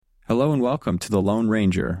Hello and welcome to The Lone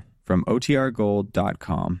Ranger from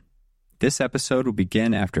OTRGold.com. This episode will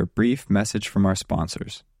begin after a brief message from our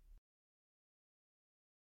sponsors.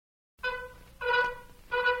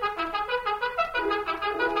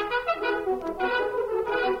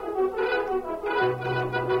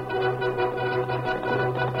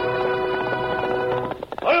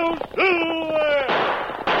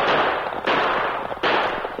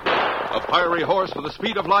 Fiery horse with the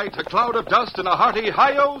speed of light, a cloud of dust, and a hearty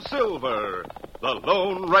hi-yo silver, the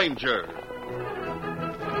Lone Ranger.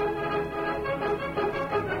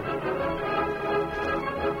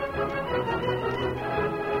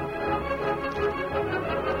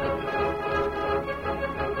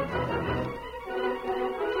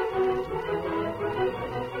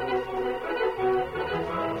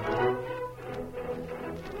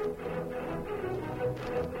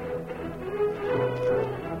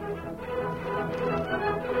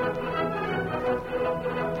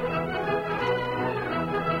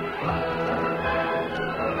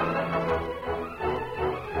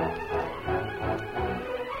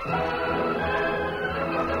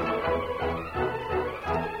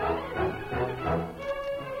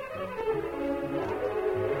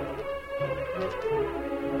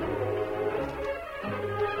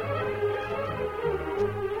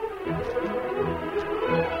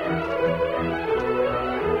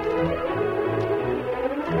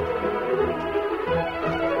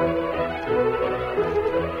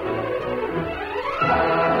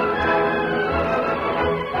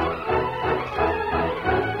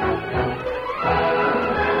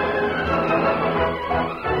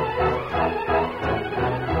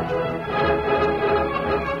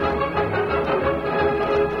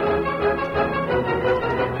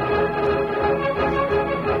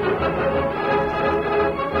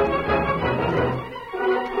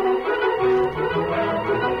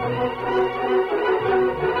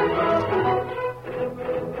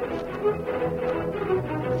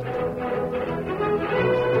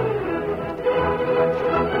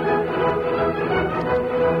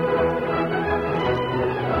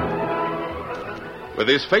 With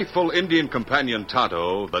his faithful Indian companion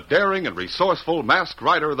Tonto, the daring and resourceful masked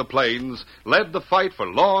rider of the plains led the fight for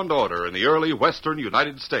law and order in the early western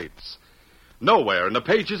United States. Nowhere in the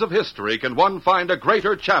pages of history can one find a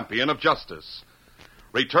greater champion of justice.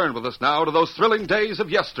 Return with us now to those thrilling days of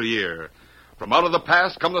yesteryear. From out of the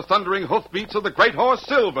past come the thundering hoofbeats of the great horse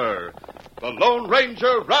Silver. The Lone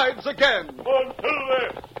Ranger rides again. Come on,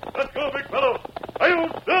 Silver! Let's go, big fellow! Hi-yo,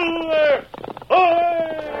 Silver! Hi!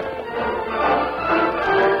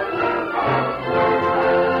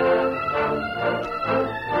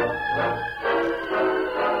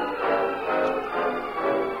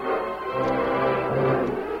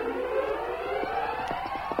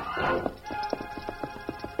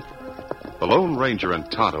 The Lone Ranger and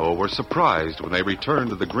Tonto were surprised when they returned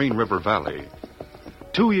to the Green River Valley.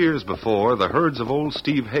 2 years before, the herds of old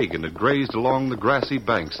Steve Hagan had grazed along the grassy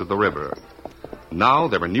banks of the river. Now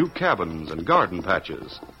there were new cabins and garden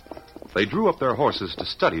patches. They drew up their horses to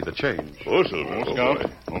study the change. Oh, Silver.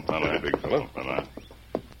 Scout. Oh, fella. Big fellow.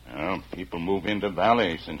 Well, people move into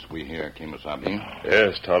valley since we hear, Kimasabi.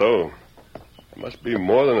 Yes, Tonto. There must be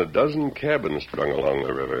more than a dozen cabins strung along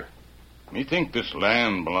the river. Me think this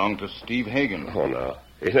land belonged to Steve Hagan. Oh, no.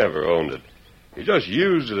 He never owned it. He just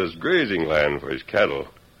used it as grazing land for his cattle.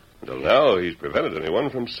 Until now, he's prevented anyone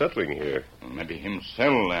from settling here. Maybe him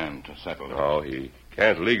sell land to settle. No, he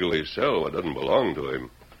can't legally sell what doesn't belong to him.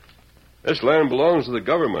 This land belongs to the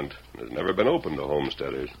government and has never been open to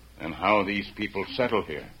homesteaders. And how these people settle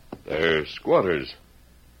here? They're squatters.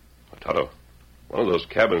 Oh, Tonto, one of those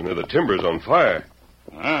cabins near the timber's on fire.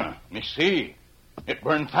 Ah, me see. It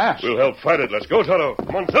burned fast. We'll help fight it. Let's go, Tonto.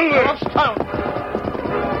 Come on, Silver. Up, Scout.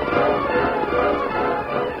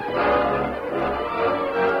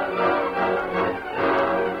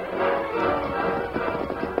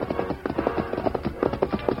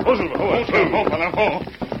 Oh, Silver, Oh.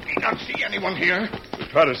 Not see anyone here. We'll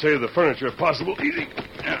try to save the furniture if possible. Easy.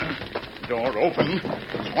 Door open.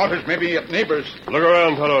 Squatters may be at neighbors. Look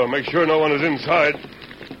around, Tonto. Make sure no one is inside.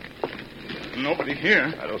 Nobody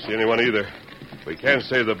here. I don't see anyone either. We can't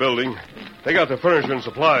save the building. Take out the furniture and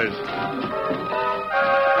supplies.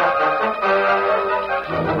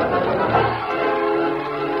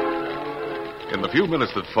 In the few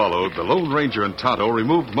minutes that followed, the Lone Ranger and Tonto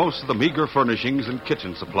removed most of the meager furnishings and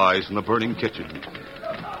kitchen supplies from the burning kitchen.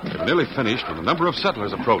 They were nearly finished when a number of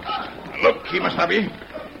settlers approached. Look, Kimasabi.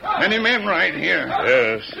 Many men ride here.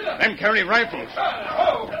 Yes. Them carry rifles.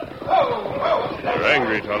 They're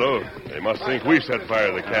angry, Tonto. They must think we set fire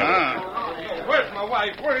to the cabin. Where's my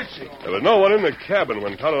wife? Where is she? There was no one in the cabin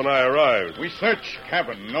when Tonto and I arrived. We searched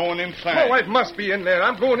cabin. No one inside. My wife must be in there.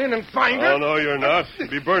 I'm going in and find her. Oh, no, you're not. You'll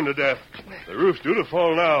be burned to death. The roof's due to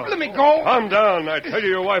fall now. Let me go. Calm down. I tell you,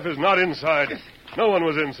 your wife is not inside. No one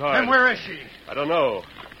was inside. And where is she? I don't know.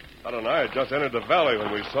 Tonto and I had just entered the valley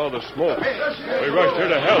when we saw the smoke. We rushed here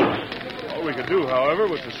to help. All we could do, however,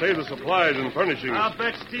 was to save the supplies and furnishings. I'll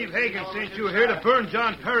bet Steve Hagan sent you here to burn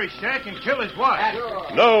John Perry's shack and kill his wife.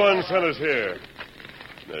 No one sent us here.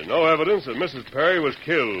 There's no evidence that Mrs. Perry was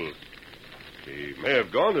killed. She may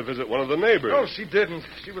have gone to visit one of the neighbors. No, she didn't.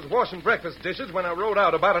 She was washing breakfast dishes when I rode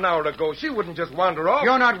out about an hour ago. She wouldn't just wander off.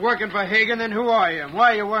 You're not working for Hagan, then who are you? And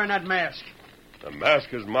why are you wearing that mask? The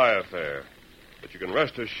mask is my affair. But you can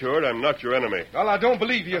rest assured I'm not your enemy. Well, I don't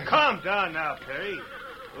believe you. Calm down now, Perry.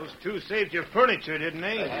 Those two saved your furniture, didn't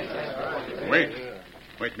they? Wait.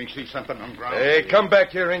 Wait, me see something on ground. Hey, come back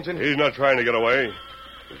here, Injun. He's not trying to get away.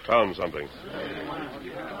 He found something.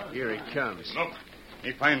 Here he comes. Look.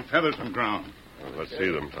 He find feathers on ground. Well, let's see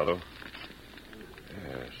them, Tonto.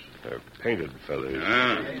 Yes, they're painted feathers.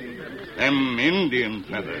 Them Indian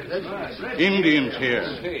feathers. Indians here.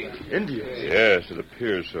 Indians? Yes, it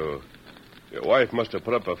appears so. Your wife must have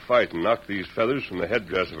put up a fight and knocked these feathers from the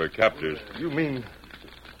headdress of her captors. You mean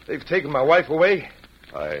they've taken my wife away?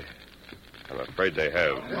 I'm afraid they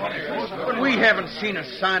have. But we haven't seen a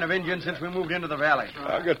sign of Indians since we moved into the valley.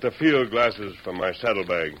 I'll get the field glasses from my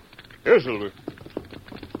saddlebag. Here, Silver.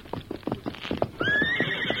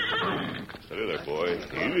 Steady there, boy.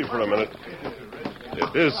 Easy for a minute.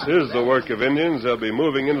 If this is the work of Indians, they'll be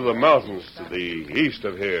moving into the mountains to the east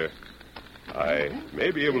of here. I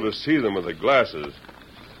may be able to see them with the glasses.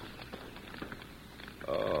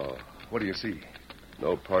 Oh. What do you see?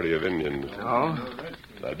 No party of Indians. No?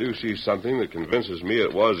 I do see something that convinces me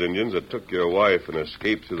it was Indians that took your wife and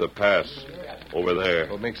escaped through the pass over there.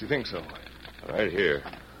 What makes you think so? Right here.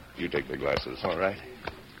 You take the glasses. All right.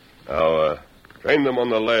 Now, train them on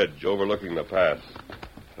the ledge overlooking the pass.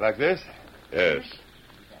 Like this? Yes.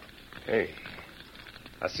 Hey,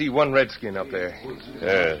 I see one redskin up there.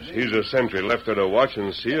 Yes, he's a sentry left there to watch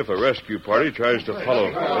and see if a rescue party tries to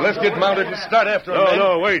follow. Well, let's get mounted and start after him.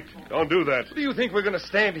 No, wait. Don't do that. Do you think we're going to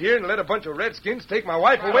stand here and let a bunch of redskins take my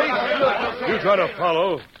wife away? You try to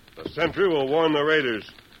follow. The sentry will warn the raiders.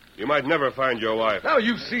 You might never find your wife. Now,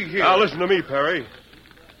 you see here. Now, listen to me, Perry.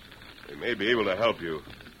 They may be able to help you,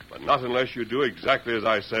 but not unless you do exactly as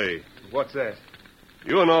I say. What's that?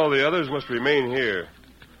 You and all the others must remain here.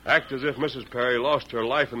 Act as if Mrs. Perry lost her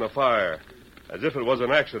life in the fire, as if it was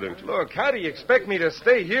an accident. Look, how do you expect me to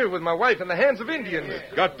stay here with my wife in the hands of Indians?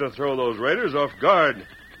 Got to throw those raiders off guard.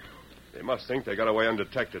 They must think they got away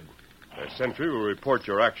undetected. Their sentry will report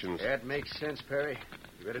your actions. That makes sense, Perry.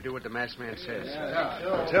 You better do what the masked man says.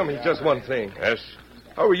 Tell me just one thing. Yes?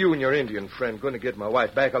 How are you and your Indian friend going to get my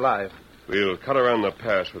wife back alive? We'll cut around the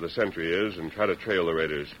pass where the sentry is and try to trail the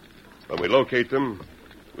raiders. When we locate them,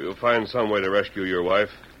 we'll find some way to rescue your wife.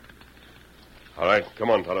 All right, come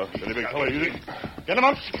on, Tonto. Steady, big fellow, easy. Get him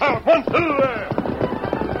up, Scout. One, two, there.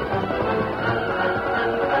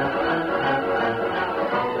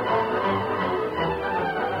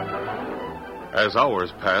 As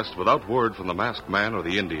hours passed without word from the masked man or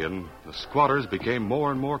the Indian, the squatters became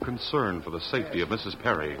more and more concerned for the safety of Mrs.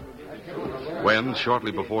 Perry. When,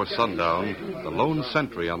 shortly before sundown, the lone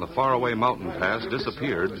sentry on the faraway mountain pass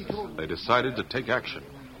disappeared, they decided to take action.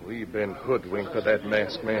 We've been hoodwinked by that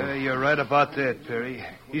masked man. You're right about that, Perry.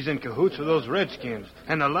 He's in cahoots with those redskins,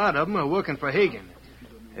 and a lot of them are working for Hagan.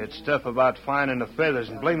 That stuff about finding the feathers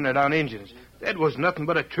and blaming it on Indians, that was nothing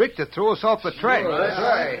but a trick to throw us off the track. That's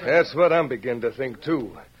right. That's what I'm beginning to think,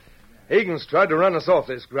 too. Hagan's tried to run us off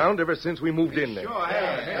this ground ever since we moved in there. Sure,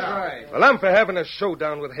 that's right. Well, I'm for having a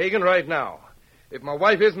showdown with Hagan right now. If my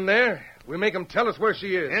wife isn't there, we'll make him tell us where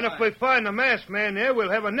she is. And if we find the masked man there,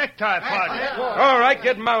 we'll have a necktie party. All right,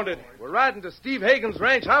 get mounted. We're riding to Steve Hagan's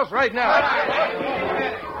ranch house right now.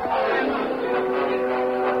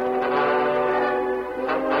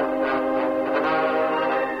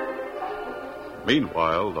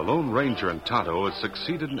 Meanwhile, the Lone Ranger and Tonto had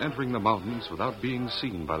succeeded in entering the mountains without being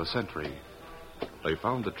seen by the sentry. They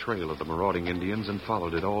found the trail of the marauding Indians and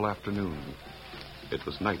followed it all afternoon. It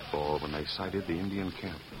was nightfall when they sighted the Indian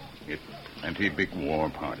camp. It's plenty big war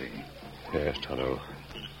party. Yes, Tonto.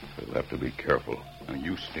 We'll have to be careful. Now,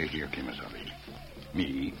 you stay here, Kimasabi.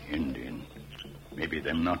 Me, Indian. Maybe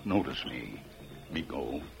them not notice me. Me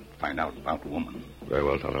go, find out about woman. Very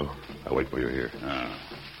well, Tonto. I'll wait for you here.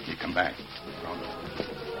 Me come back.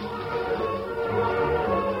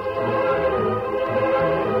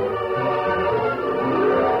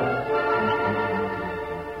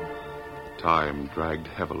 Time dragged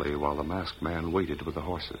heavily while the masked man waited with the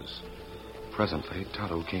horses. Presently,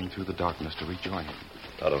 Tonto came through the darkness to rejoin him.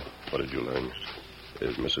 Tonto, what did you learn?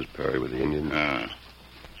 Is Mrs. Perry with the Indians?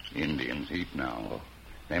 Indians eat now.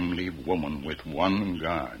 Them leave woman with one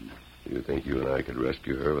guard. Do you think you and I could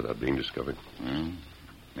rescue her without being discovered?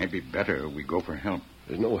 Maybe better we go for help.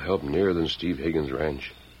 There's no help nearer than Steve Hagan's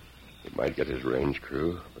ranch. He might get his range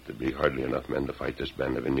crew, but there'd be hardly enough men to fight this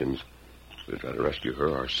band of Indians. We'll try to rescue her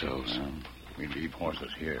ourselves. We leave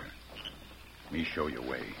horses here. Me show you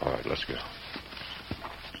way. All right, let's go.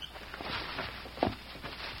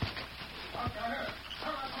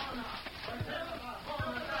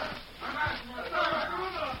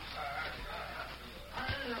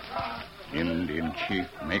 Indian chief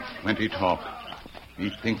make plenty talk. Me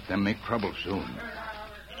think them make trouble soon.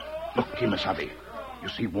 Look, Kimasabi. You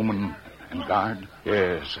see woman and guard?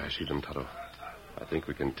 Yes, I see them, Tonto. I think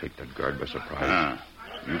we can take that guard by surprise.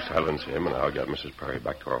 You silence him, and I'll get Mrs. Perry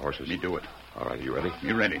back to our horses. Me do it. All right, you ready?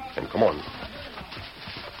 Me ready. Then come on.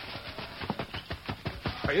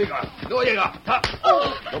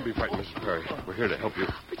 Don't be frightened, Mrs. Perry. We're here to help you.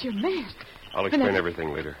 But you're mad. I'll explain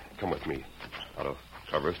everything later. Come with me. Tonto,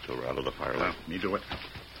 cover us till we're out of the firelight. Me do it.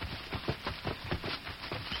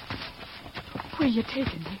 Where are you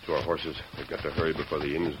taking me? To our horses. We've got to hurry before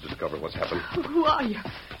the Indians discover what's happened. Who are you?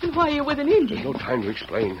 And why are you with an Indian? There's no time to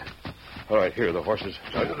explain. All right, here, the horses.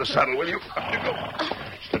 Down to the saddle, will you? Up you go.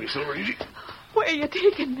 Steady, Silver, easy. Where are you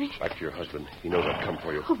taking me? Back to your husband. He knows I've come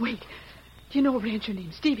for you. Oh, wait. Do you know a rancher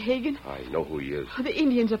named Steve Hagan? I know who he is. The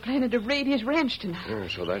Indians are planning to raid his ranch tonight.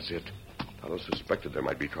 So that's it. Tonto suspected there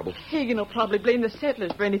might be trouble. Hagan will probably blame the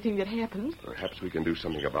settlers for anything that happens. Perhaps we can do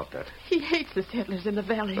something about that. He hates the settlers in the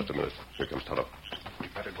valley. Just a minute. Here comes Tonto. We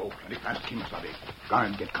better go plenty fast, Kimasabi.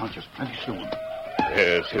 Guard get conscious plenty soon.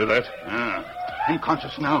 Yes, hear that? Him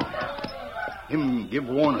conscious now. Him give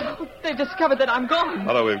warning. They've discovered that I'm gone.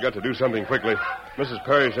 Tonto, we've got to do something quickly. Mrs.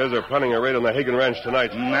 Perry says they're planning a raid on the Hagan ranch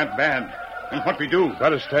tonight. Not bad. And what we do? Got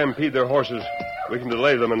to stampede their horses. We can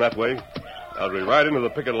delay them in that way. As we ride into the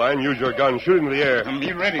picket line, use your gun, shoot into the air.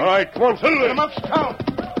 Me ready. All right, come on, Silver. Get 'em up, Scout.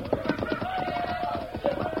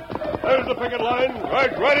 There's the picket line.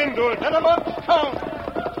 Ride right into it. Get 'em up, Scout.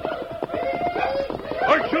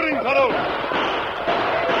 Start shooting, Tonto.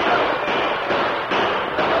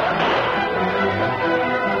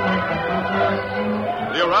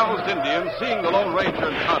 The aroused Indians, seeing the Lone Ranger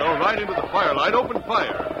and Tonto ride into the firelight, opened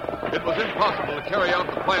fire. It was impossible to carry out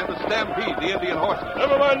the plan to stampede the Indian horses.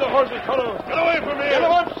 Never mind the horses, Tonto. Get away from here. Get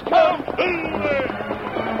 'em up, Scout.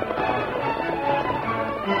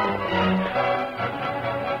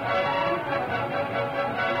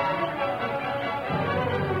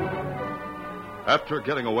 After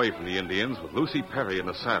getting away from the Indians with Lucy Perry in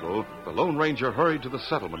the saddle, the Lone Ranger hurried to the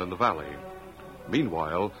settlement in the valley.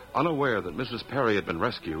 Meanwhile, unaware that Mrs. Perry had been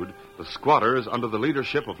rescued, the squatters, under the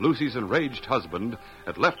leadership of Lucy's enraged husband,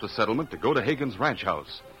 had left the settlement to go to Hagan's ranch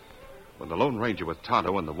house. When the Lone Ranger with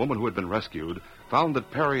Tonto and the woman who had been rescued found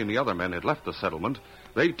that Perry and the other men had left the settlement,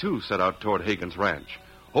 they too set out toward Hagan's ranch,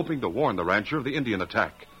 hoping to warn the rancher of the Indian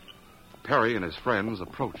attack. Perry and his friends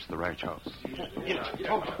approached the ranch house.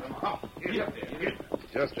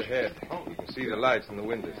 Just ahead. You can see the lights in the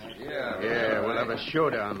windows. Yeah, we'll have a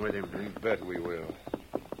showdown with him. You bet we will.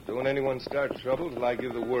 Don't anyone start trouble till I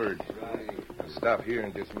give the word. I'll stop here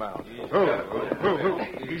and dismount.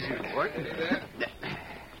 Easy, boy.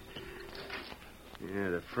 Yeah,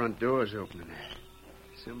 the front door's opening.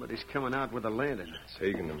 Somebody's coming out with a lantern. It's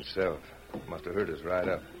Hagan himself. Must have heard us ride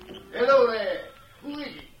up. Hello there. Who is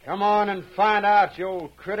it? Come on and find out, you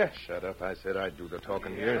old critter. Shut up. I said I'd do the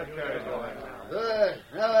talking here.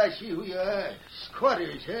 Now I see who you are.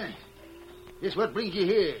 Squatters, huh? Just what brings you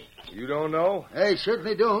here? You don't know? I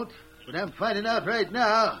certainly don't, but I'm finding out right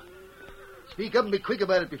now. Speak up and be quick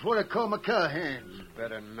about it before I call my car hands. You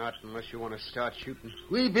better not unless you want to start shooting.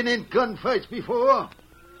 We've been in gunfights before.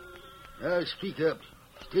 Now speak up.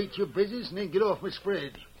 State your business and then get off my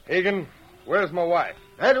spread. Hagan, where's my wife?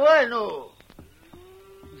 How do I know?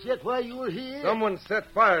 Is that why you were here? Someone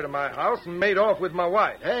set fire to my house and made off with my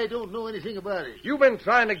wife. I don't know anything about it. You've been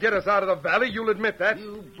trying to get us out of the valley. You'll admit that.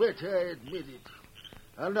 You bet I admit it.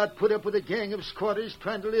 I'll not put up with a gang of squatters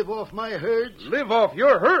trying to live off my herds. Live off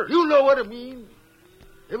your herd? You know what I mean.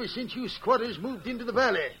 Ever since you squatters moved into the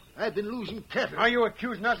valley, I've been losing cattle. Are you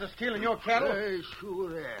accusing us of stealing your cattle? I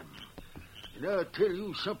sure am. And I'll tell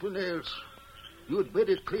you something else. You'd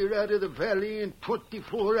better clear out of the valley in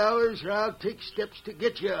 24 hours, or I'll take steps to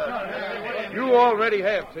get you out. You already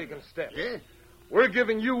have taken steps. Yeah? We're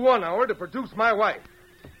giving you 1 hour to produce my wife.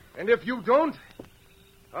 And if you don't,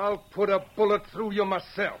 I'll put a bullet through you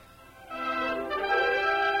myself.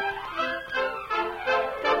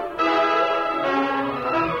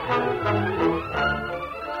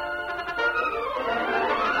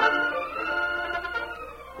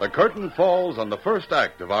 the curtain falls on the first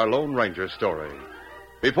act of our Lone Ranger story.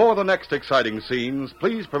 Before the next exciting scenes,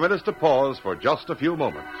 please permit us to pause for just a few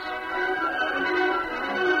moments.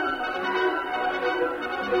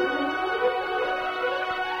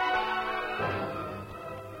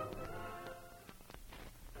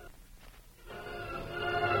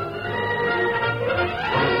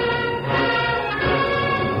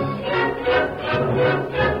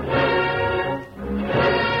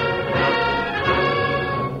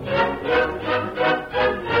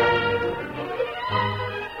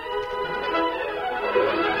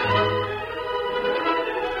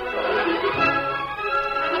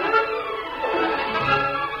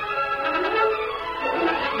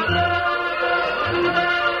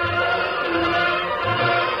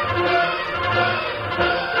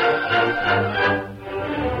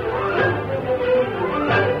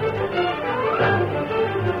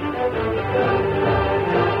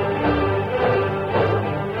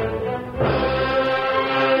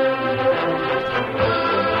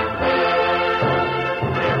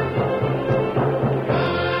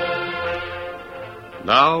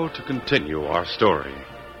 Now to continue our story.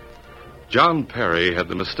 John Perry had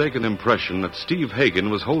the mistaken impression that Steve Hagan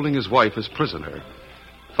was holding his wife as prisoner.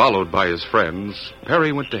 Followed by his friends,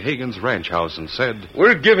 Perry went to Hagan's ranch house and said,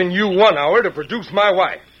 "We're giving you 1 hour to produce my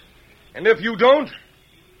wife. And if you don't,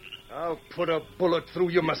 I'll put a bullet through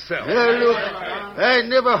you myself." Look, I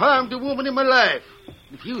never harmed a woman in my life.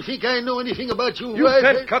 If you think I know anything about your You wife...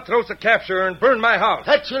 sent cutthroats to capture her and burn my house.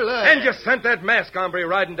 That's a lie. And you sent that masked hombre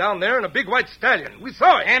riding down there in a big white stallion. We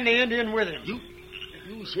saw it. And the Indian with him.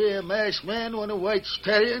 You say a masked man on a white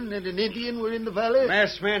stallion and an Indian were in the valley?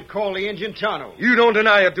 Masked man called the Indian Tonto. You don't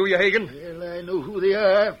deny it, do you, Hagan? Well, I know who they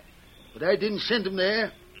are, but I didn't send them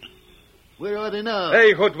there. Where are they now?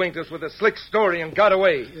 They hoodwinked us with a slick story and got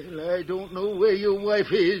away. Well, I don't know where your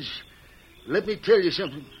wife is. Let me tell you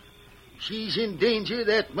something. She's in danger.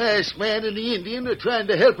 That masked man and the Indian are trying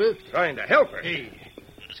to help her. Trying to help her? Hey,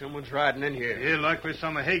 someone's riding in here. Yeah, likely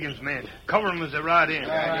some of Hagan's men. Cover them as they ride in.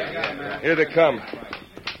 Here they come.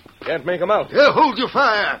 Can't make them out. Hold your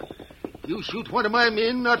fire. You shoot one of my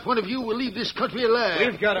men, not one of you will leave this country alive.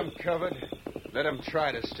 We've got them covered. Let them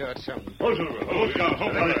try to start something.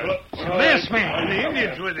 Masked man. The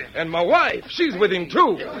Indians with him. And my wife, she's with him,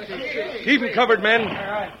 too. Keep him covered, men.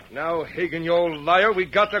 Now, Hagan, you old liar, we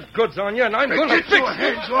got the goods on you, and I'm going to Get fix your you.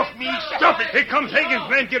 hands off me. Stop it. Here comes Hagan's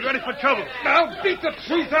men. Get ready for trouble. I'll beat the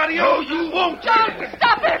truth out of you. No, you won't. John,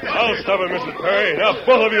 stop it! I'll stop it, Mrs. Perry. Now,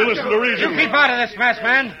 both of you listen to reason. You keep out of this, masked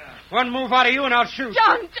man. One move out of you and I'll shoot.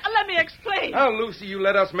 John, let me explain. Now, Lucy, you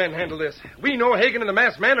let us men handle this. We know Hagan and the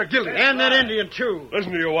masked man are guilty. And that Indian, too.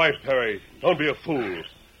 Listen to your wife, Perry. Don't be a fool.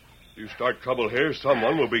 If you start trouble here,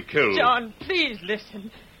 someone will be killed. John, please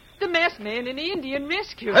listen. The masked man and the Indian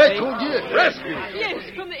rescued I me. told you. Rescue. Yes,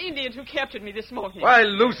 from the Indians who captured me this morning. Why,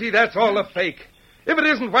 Lucy, that's all a fake. If it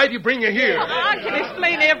isn't, why'd you bring you here? I can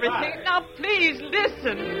explain everything. Now, please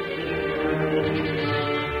listen.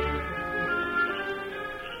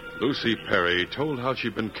 Lucy Perry told how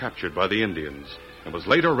she'd been captured by the Indians and was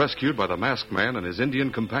later rescued by the masked man and his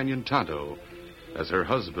Indian companion Tonto. As her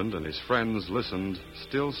husband and his friends listened,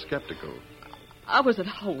 still skeptical. I was at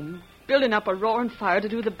home, building up a roaring fire to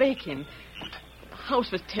do the baking. The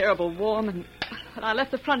house was terrible warm, and I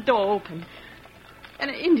left the front door open.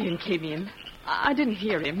 And an Indian came in. I didn't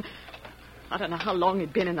hear him. I don't know how long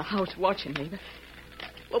he'd been in the house watching me.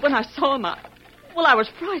 But when I saw him, I was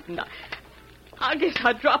frightened. I guess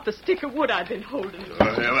I dropped the stick of wood I'd been holding.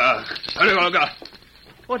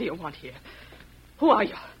 What do you want here? Who are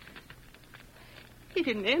you? He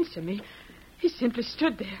didn't answer me. He simply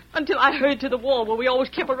stood there until I hurried to the wall where we always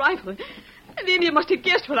kept a rifle. And the Indian must have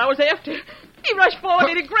guessed what I was after. He rushed forward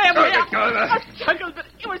and he grabbed me. I struggled, but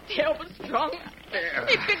it was terrible strong.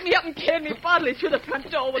 He picked me up and carried me bodily through the front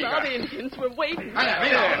door where the other Indians were waiting.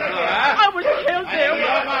 I was held there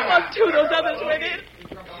while two of those others went in.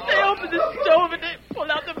 They opened the stove and they pulled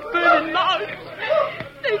out the burning logs.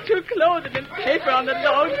 They threw clothing and paper on the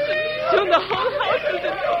logs, and soon the whole house was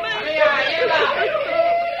in flames.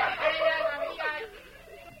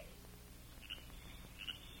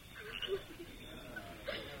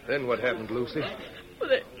 Then what happened, Lucy? Well,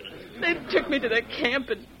 they took me to their camp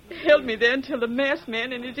and held me there until the masked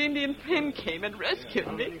man and his Indian friend came and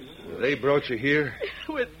rescued me. They brought you here?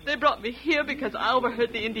 Well, they brought me here because I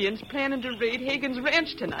overheard the Indians planning to raid Hagan's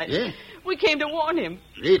ranch tonight. Yeah? We came to warn him.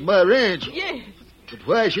 Raid my ranch? Yes. But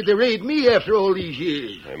why should they raid me after all these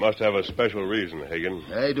years? They must have a special reason, Hagan.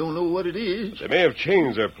 I don't know what it is. They may have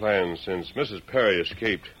changed their plans since Mrs. Perry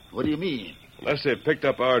escaped. What do you mean? Unless they picked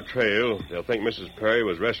up our trail, they'll think Mrs. Perry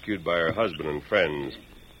was rescued by her husband and friends.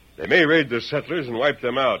 They may raid the settlers and wipe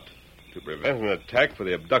them out to prevent an attack for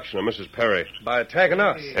the abduction of Mrs. Perry. By attacking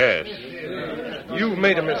us? Yes. You've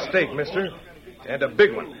made a mistake, mister. And a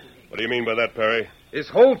big one. What do you mean by that, Perry? This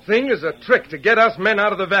whole thing is a trick to get us men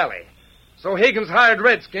out of the valley. So Hagan's hired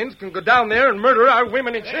redskins can go down there and murder our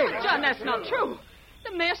women and children. John, that's not true.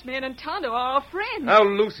 The masked man and Tonto are our friends. Now,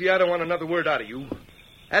 Lucy, I don't want another word out of you.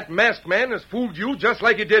 That masked man has fooled you just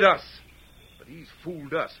like he did us. But he's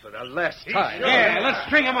fooled us for the last time. Yeah, let's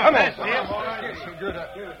string him up. Come on.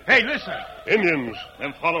 Hey, listen. Indians.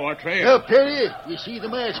 Then follow our trail. Now, Perry, you see the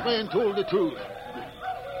masked man told the truth.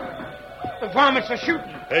 The varmints are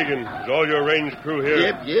shooting. Hagan, is all your range crew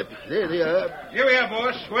here? Yep, there they are. Here we are,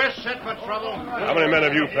 boss. We're set for trouble. How many men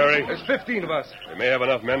have you, Perry? There's 15 of us. We may have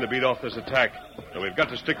enough men to beat off this attack, so we've got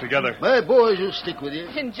to stick together. My boys will stick with you.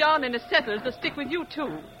 And John and the settlers will stick with you,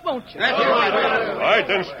 too, won't you? That's right. All right,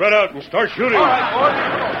 then spread out and start shooting.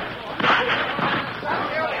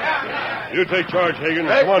 You take charge, Hagan.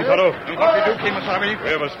 Come on, Tonto. What we do, Kemosabe? We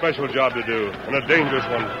have a special job to do, and a dangerous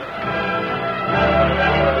one.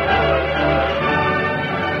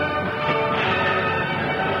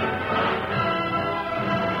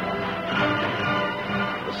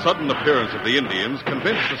 The sudden appearance of the Indians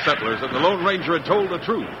convinced the settlers that the Lone Ranger had told the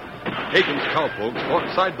truth. Hagan's cowpokes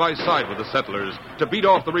fought side by side with the settlers to beat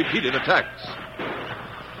off the repeated attacks.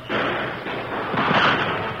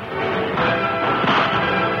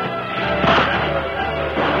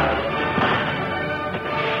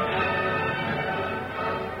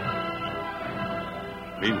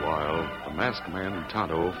 Meanwhile, the masked man and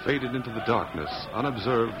Tonto faded into the darkness,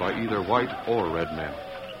 unobserved by either white or red men.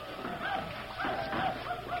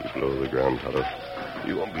 Keep low to the ground, Tonto.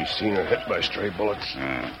 You won't be seen or hit by stray bullets.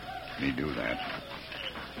 Me do that.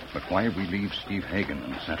 But why we leave Steve Hagan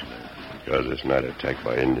and the settlers? Because this night attack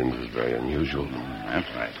by Indians is very unusual. That's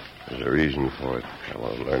right. There's a reason for it. I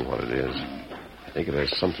want to learn what it is. I think it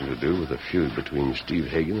has something to do with the feud between Steve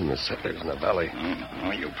Hagan and the settlers in the valley.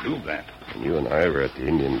 Oh, you prove that. When you and I were at the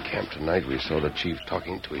Indian camp tonight, we saw the chief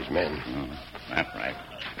talking to his men. That's right.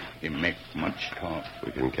 He make much talk.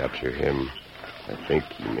 We can capture him. I think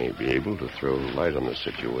he may be able to throw light on the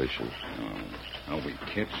situation. How we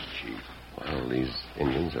catch, Chief? Well, these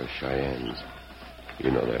Indians are Cheyennes.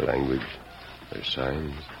 You know their language, their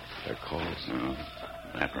signs, their calls.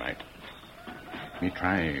 That's right. Me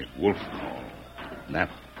try wolf call. That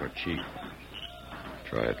for Chief.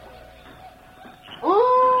 Try it.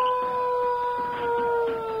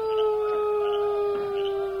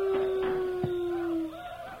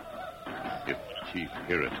 If Chief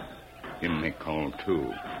hear it, him may call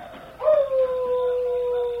too.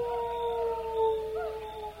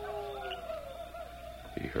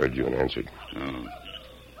 He heard you and answered.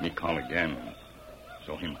 Me call again,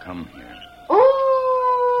 so him come here.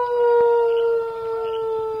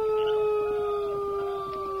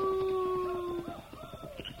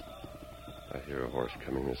 I hear a horse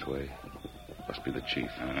coming this way. Must be the chief.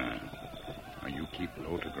 Now you keep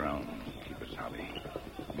low to ground,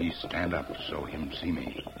 Kemosabe. Me stand up so him see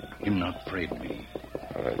me. Him not afraid me.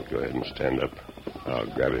 All right, go ahead and stand up. I'll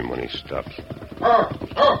grab him when he stops. Oh,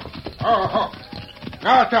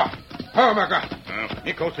 my God.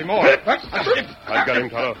 He calls him more. I've got him,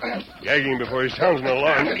 Tonto. Gagging before he sounds an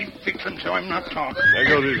alarm. He fixing so I'm not talk. There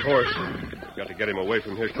goes his horse. We've got to get him away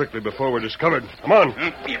from here quickly before we're discovered. Come on.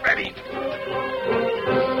 Be ready.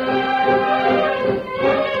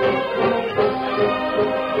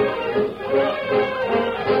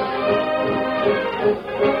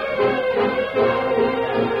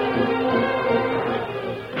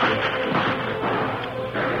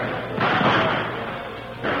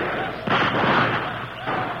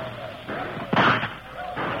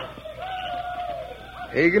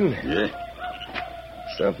 Hagan? Yeah?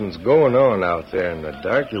 Something's going on out there in the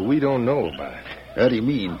dark that we don't know about. How do you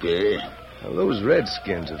mean, Perry? Well, those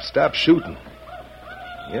redskins have stopped shooting.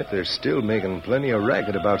 Yet they're still making plenty of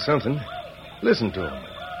racket about something. Listen to them.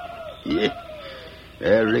 Yeah?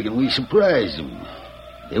 I reckon we surprised them.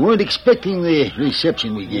 They weren't expecting the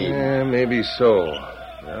reception we gave them. Yeah, maybe so.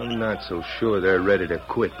 I'm not so sure they're ready to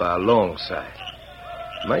quit by a long sight.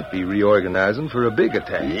 Might be reorganizing for a big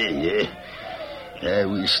attack. Yeah. I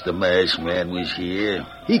wish the masked man was here.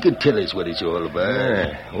 He could tell us what it's all about.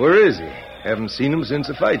 Yeah. Where is he? Haven't seen him since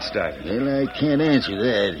the fight started. Well, I can't answer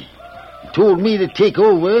that. He told me to take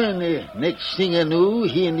over, and the next thing I knew,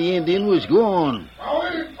 he and the Indian was gone.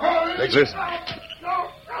 Listen.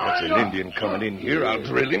 That's An Indian coming in here, I'll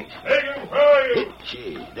drill him. Hagan, Perry!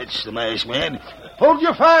 Gee, that's the masked man. Hold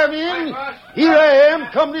your fire, men. Here I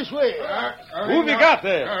am. Come this way. Who have you got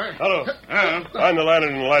there? Hello. Find the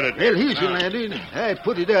lantern and light it. Well, here's your lantern. I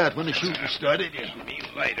put it out when the shooting started. Me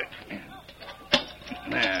light it.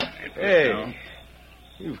 There. Hey,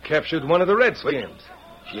 you've captured one of the Redskins.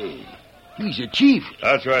 Gee, he's a chief.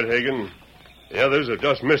 That's right, Hagan. The others have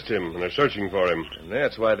just missed him, and they're searching for him. And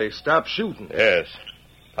that's why they stopped shooting. Yes.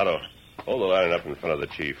 Tonto, hold the lantern up in front of the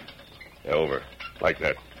chief. Yeah, over. Like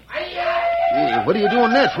that. Hey, what are you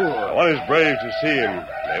doing that for? I want his braves to see him.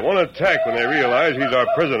 They won't attack when they realize he's our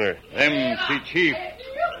prisoner. Them see chief.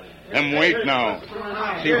 Them wait now.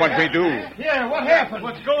 See what we do. Yeah, what happened?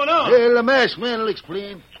 What's going on? Well, the masked man will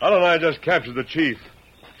explain. Tonto and I just captured the chief.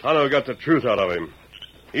 Tonto got the truth out of him.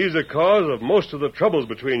 He's the cause of most of the troubles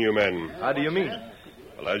between you men. How do you mean?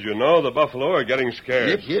 Well, as you know, the buffalo are getting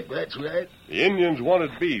scarce. Yep, that's right. The Indians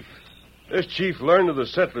wanted beef. This chief learned of the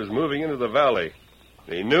settlers moving into the valley.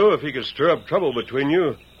 He knew if he could stir up trouble between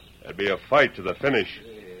you, there'd be a fight to the finish.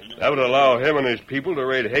 That would allow him and his people to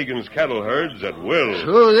raid Hagan's cattle herds at will.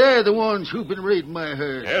 So they're the ones who've been raiding my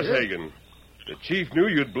herd. Yes, Hagan. The chief knew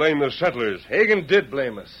you'd blame the settlers. Hagan did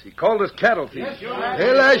blame us. He called us cattle thieves.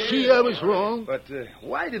 Well, I see I was wrong. But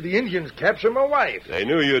why did the Indians capture my wife? They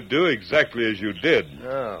knew you'd do exactly as you did.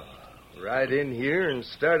 Oh, right in here and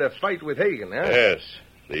start a fight with Hagan, huh? Yes.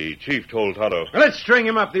 The chief told Tonto. Let's string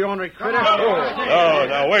him up, the ornery critter. No,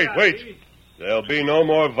 now, wait. There'll be no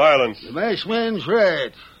more violence. The masked man's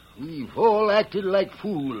right. We've all acted like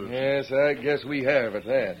fools. Yes, I guess we have at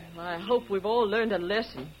that. I hope we've all learned a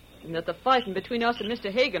lesson, and that the fighting between us and Mr.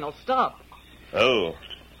 Hagan will stop. Oh,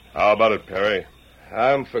 how about it, Perry?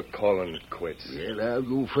 I'm for calling it quits. Well, I'll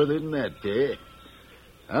go further than that, Perry.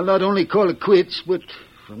 I'll not only call it quits, but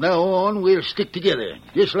from now on we'll stick together,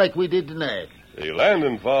 just like we did tonight. The land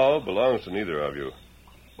involved belongs to neither of you.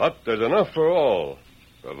 But there's enough for all,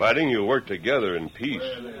 providing you work together in peace.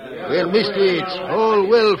 Well, mister, it's all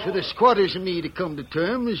well for the squatters and me to come to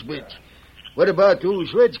terms, but what about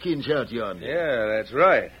those redskins out yonder? Yeah, that's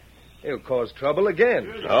right. They'll cause trouble again.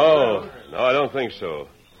 No, I don't think so.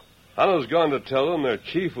 Tonto's gone to tell them their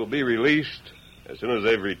chief will be released as soon as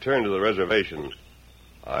they've returned to the reservation.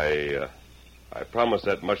 I promised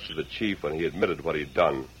that much to the chief when he admitted what he'd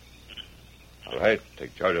done. All right,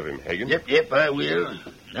 take charge of him, Hagan. Yep, I will.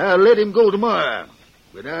 Now let him go tomorrow,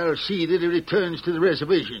 but I'll see that he returns to the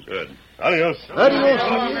reservation. Good. Adios.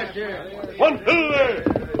 Adios. One, two, there.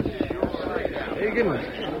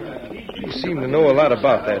 Hagan, you seem to know a lot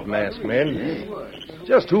about that masked man.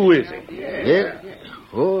 Just who is he? Yeah,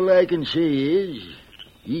 all I can say is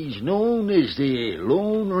he's known as the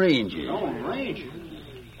Lone Ranger. Lone Ranger?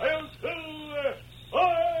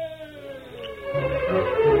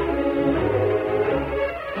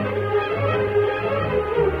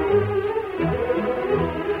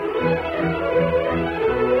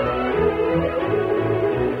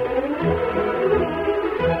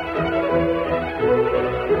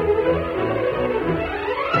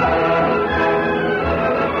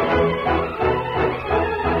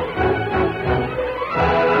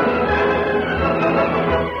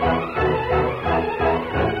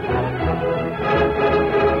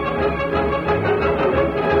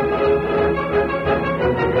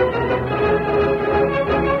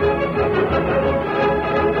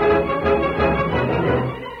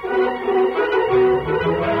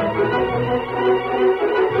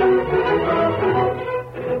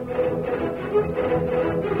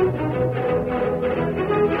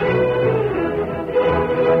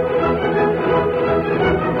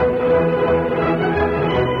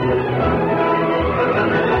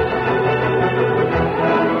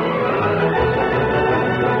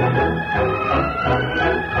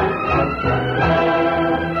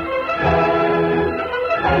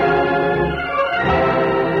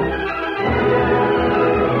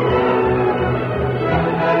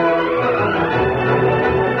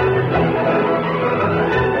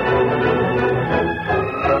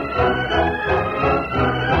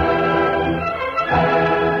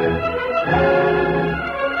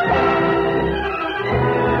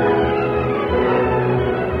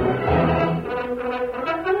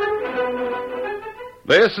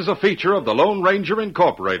 This is a feature of the Lone Ranger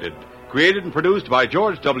Incorporated, created and produced by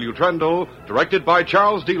George W. Trendle, directed by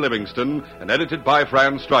Charles D. Livingston, and edited by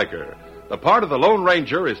Franz Stryker. The part of the Lone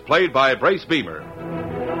Ranger is played by Brace Beamer.